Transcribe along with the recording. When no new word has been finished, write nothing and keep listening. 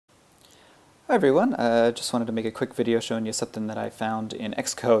Hi everyone, just wanted to make a quick video showing you something that I found in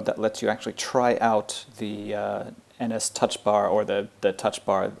Xcode that lets you actually try out the NS touch bar or the touch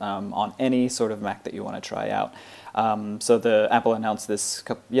bar on any sort of Mac that you want to try out. So the Apple announced this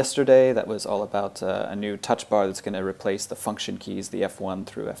yesterday. That was all about a new touch bar that's going to replace the function keys, the F1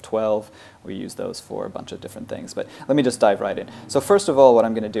 through F12. We use those for a bunch of different things, but let me just dive right in. So first of all, what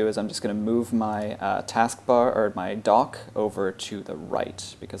I'm going to do is I'm just going to move my taskbar or my dock over to the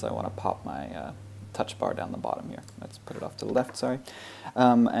right because I want to pop my touch bar down the bottom here. Let's put it off to the left, sorry.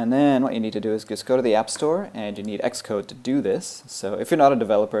 And then what you need to do is just go to the App Store, and you need Xcode to do this. So if you're not a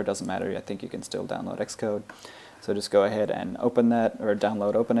developer, it doesn't matter. I think you can still download Xcode. So just go ahead and open that, or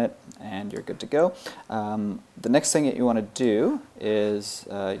open it, and you're good to go. The next thing that you want to do is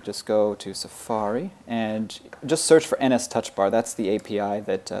just go to Safari and just search for NS Touch Bar. That's the API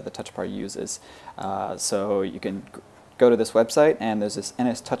that the Touch Bar uses. So you can go to this website, and there's this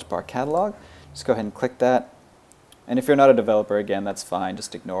NS Touch Bar catalog. Just go ahead and click that. And if you're not a developer, again, that's fine.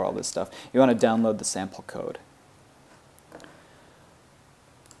 Just ignore all this stuff. You want to download the sample code.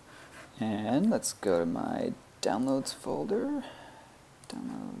 And let's go to my Downloads folder.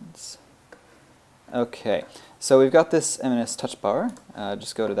 Downloads. Okay, so we've got this NS Touch Bar.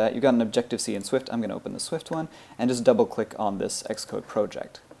 Just go to that. You've got an Objective-C in Swift. I'm going to open the Swift one, and just double-click on this Xcode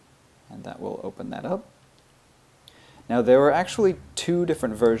project. And that will open that up. Now, there were actually two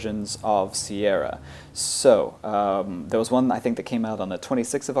different versions of Sierra. So there was one, I think, that came out on the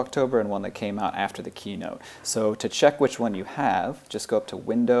 26th of October and one that came out after the keynote. So to check which one you have, just go up to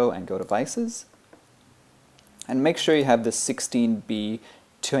Window and go to Devices. And make sure you have the 16B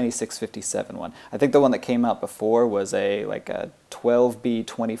 2657 one. I think the one that came out before was like a 12B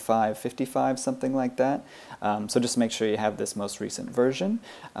 2555, something like that. So just make sure you have this most recent version.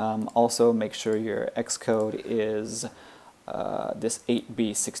 Also make sure your Xcode is this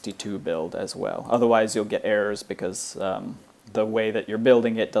 8B62 build as well. Otherwise you'll get errors because the way that you're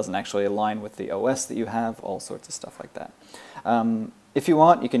building it doesn't actually align with the OS that you have, all sorts of stuff like that. If you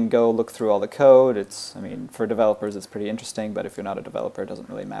want, you can go look through all the code. I mean, for developers it's pretty interesting, but if you're not a developer, it doesn't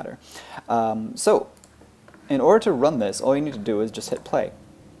really matter. So, in order to run this, all you need to do is just hit play.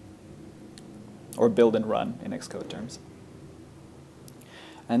 Or build and run in Xcode terms.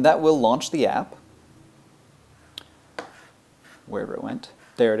 And that will launch the app. Wherever it went.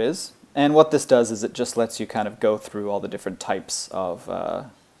 There it is. And what this does is it just lets you kind of go through all the different types of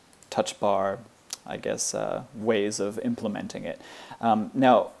touch bar, I guess, ways of implementing it.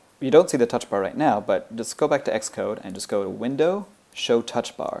 Now, you don't see the touch bar right now, but just go back to Xcode and just go to Window, Show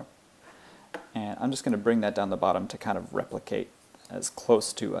Touch Bar. And I'm just going to bring that down the bottom to kind of replicate as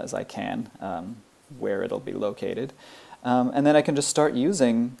close to as I can where it'll be located. And then I can just start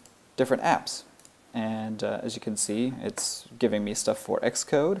using different apps. And as you can see, it's giving me stuff for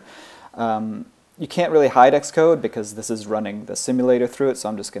Xcode. You can't really hide Xcode because this is running the simulator through it, so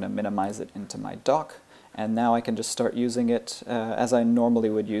I'm just going to minimize it into my dock. And now I can just start using it as I normally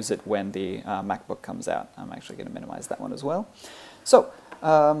would use it when the MacBook comes out. I'm actually going to minimize that one as well. So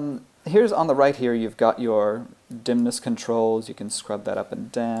here's on the right here, you've got your dimness controls. You can scrub that up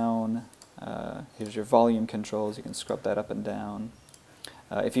and down. Here's your volume controls. You can scrub that up and down.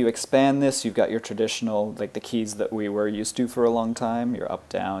 If you expand this, you've got your traditional, like the keys that we were used to for a long time, your up,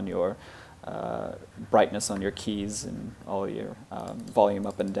 down, your brightness on your keys, and all your volume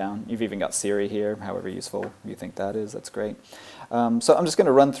up and down. You've even got Siri here, however useful you think that is, that's great. So I'm just going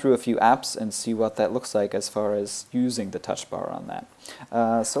to run through a few apps and see what that looks like as far as using the touch bar on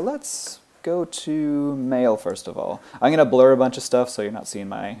that. So let's go to Mail first of all. I'm going to blur a bunch of stuff so you're not seeing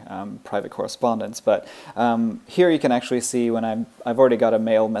my private correspondence, but here you can actually see when I've already got a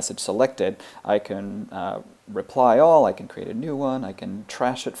mail message selected, I can reply all, I can create a new one, I can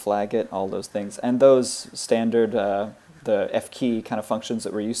trash it, flag it, all those things. And those standard, the F key kind of functions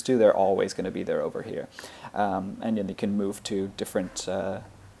that we're used to, they're always going to be there over here. And then you can move to different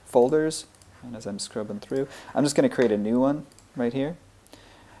folders. And as I'm scrubbing through, I'm just going to create a new one right here.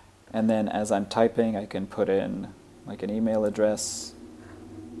 And then as I'm typing, I can put in like an email address,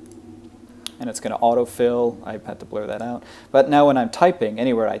 and it's going to autofill. I had to blur that out. But now when I'm typing,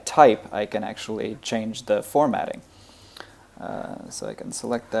 anywhere I type, I can actually change the formatting. So I can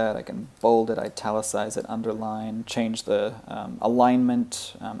select that, I can bold it, italicize it, underline, change the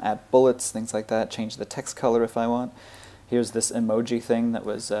alignment, add bullets, things like that, change the text color if I want. Here's this emoji thing that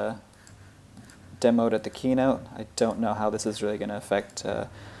was demoed at the keynote. I don't know how this is really going to affect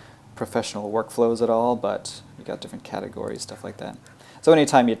professional workflows at all, but you got different categories, stuff like that. So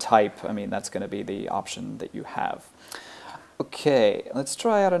anytime you type, I mean, that's going to be the option that you have. Okay, let's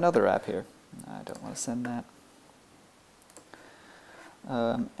try out another app here. I don't want to send that.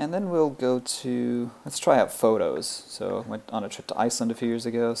 And then we'll go to, let's try out photos. So I went on a trip to Iceland a few years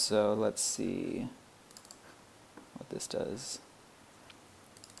ago, so let's see what this does.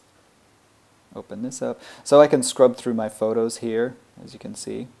 Open this up. So I can scrub through my photos here, as you can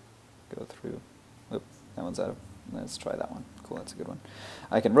see. Go through. Oop, that one's out of, let's try that one. Cool, that's a good one.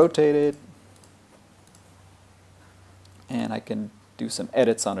 I can rotate it, and I can do some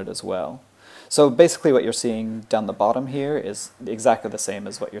edits on it as well. So basically what you're seeing down the bottom here is exactly the same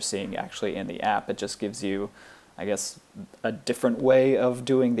as what you're seeing actually in the app. It just gives you, I guess, a different way of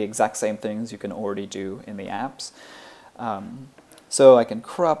doing the exact same things you can already do in the apps. So I can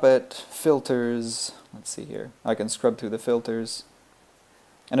crop it, filters, let's see here. I can scrub through the filters.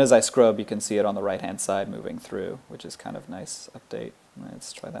 And as I scrub, you can see it on the right-hand side moving through, which is kind of nice update.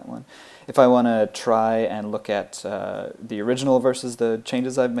 Let's try that one. If I want to try and look at the original versus the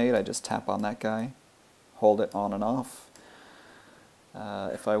changes I've made, I just tap on that guy, hold it on and off.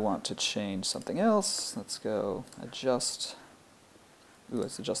 If I want to change something else, let's go adjust. Ooh,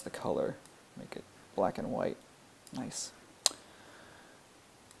 let's adjust the color. Make it black and white. Nice.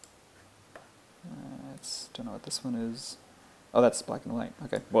 Don't know what this one is. Oh, that's black and white.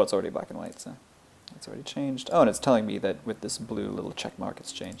 Okay. Well, it's already black and white, so it's already changed. Oh, and it's telling me that with this blue little check mark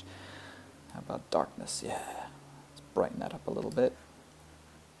it's changed. How about darkness? Yeah. Let's brighten that up a little bit.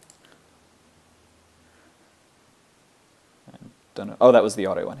 And don't know. Oh, that was the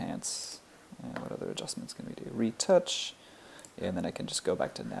auto enhance. What other adjustments can we do? Retouch. Yeah, and then I can just go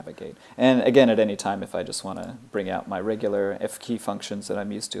back to navigate. And again, at any time, if I just want to bring out my regular F key functions that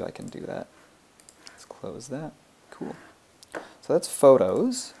I'm used to, I can do that. Let's close that. Cool. So that's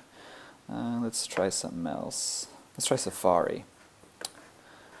photos. Let's try something else. Let's try Safari.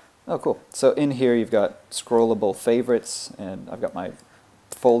 Oh, cool. So in here you've got scrollable favorites, and I've got my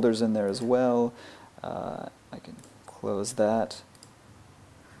folders in there as well. I can close that.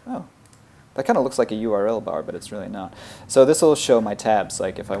 Oh, that kind of looks like a URL bar, but it's really not. So this will show my tabs,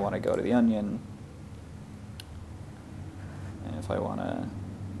 like if I want to go to The Onion, and if I want to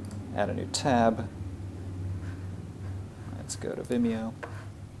add a new tab, let's go to Vimeo.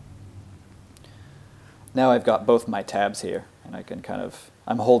 Now I've got both my tabs here, and I can kind of,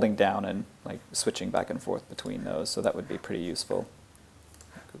 I'm holding down and like switching back and forth between those, so that would be pretty useful.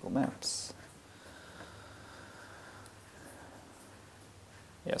 Google Maps.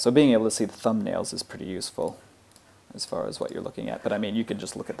 Yeah, so being able to see the thumbnails is pretty useful as far as what you're looking at. But I mean, you can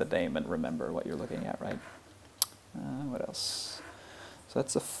just look at the name and remember what you're looking at, right? What else? So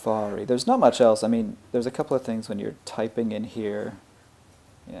that's Safari. There's not much else. I mean, there's a couple of things when you're typing in here.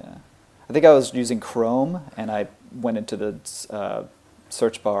 Yeah. I think I was using Chrome, and I went into the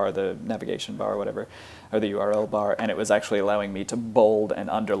search bar, the navigation bar, or whatever, or the URL bar, and it was actually allowing me to bold and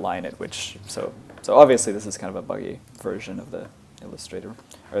underline it, which, so obviously this is kind of a buggy version of the Illustrator,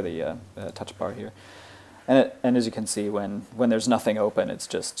 or the touch bar here. And as you can see, when there's nothing open, it's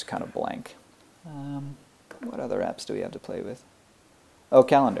just kind of blank. What other apps do we have to play with? Oh,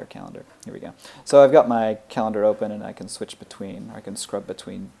 calendar. Here we go. So I've got my calendar open, and I can switch between, or I can scrub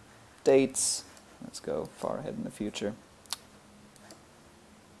between dates. Let's go far ahead in the future.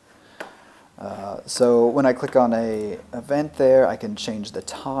 So when I click on a event there, I can change the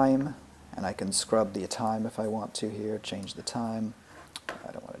time, and I can scrub the time if I want to here, change the time.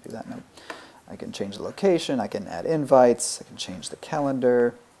 I don't want to do that, no. I can change the location, I can add invites, I can change the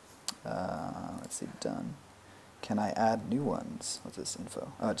calendar. Let's see, done. Can I add new ones? What's this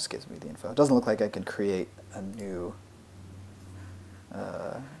info? Oh, it just gives me the info. It doesn't look like I can create a new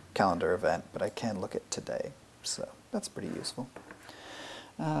calendar event, but I can look at today, so that's pretty useful.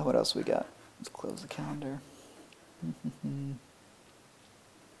 What else we got? Let's close the calendar.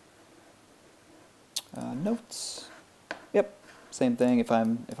 Notes. Yep, same thing. If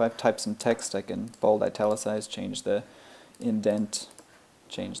I've typed some text, I can bold, italicize, change the indent,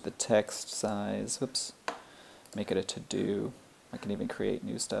 change the text size. Whoops. Make it a to-do. I can even create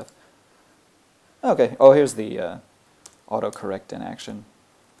new stuff. Okay. Oh, here's the autocorrect in action.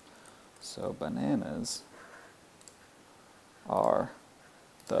 So bananas are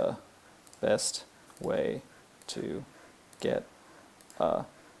the best way to get a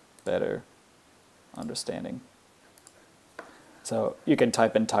better understanding. So you can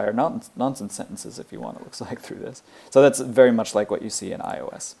type entire nonsense sentences if you want, it looks like, through this. So that's very much like what you see in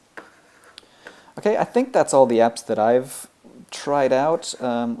iOS. Okay, I think that's all the apps that I've tried out.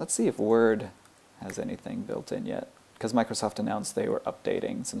 Let's see if Word has anything built in yet, because Microsoft announced they were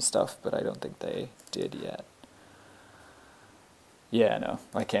updating some stuff, but I don't think they did yet. Yeah, no,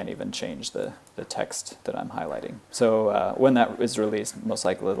 I can't even change the text that I'm highlighting. So when that is released, most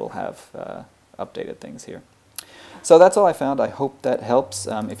likely it'll have updated things here. So that's all I found. I hope that helps.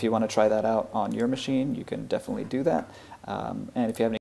 If you want to try that out on your machine, you can definitely do that. And if you have any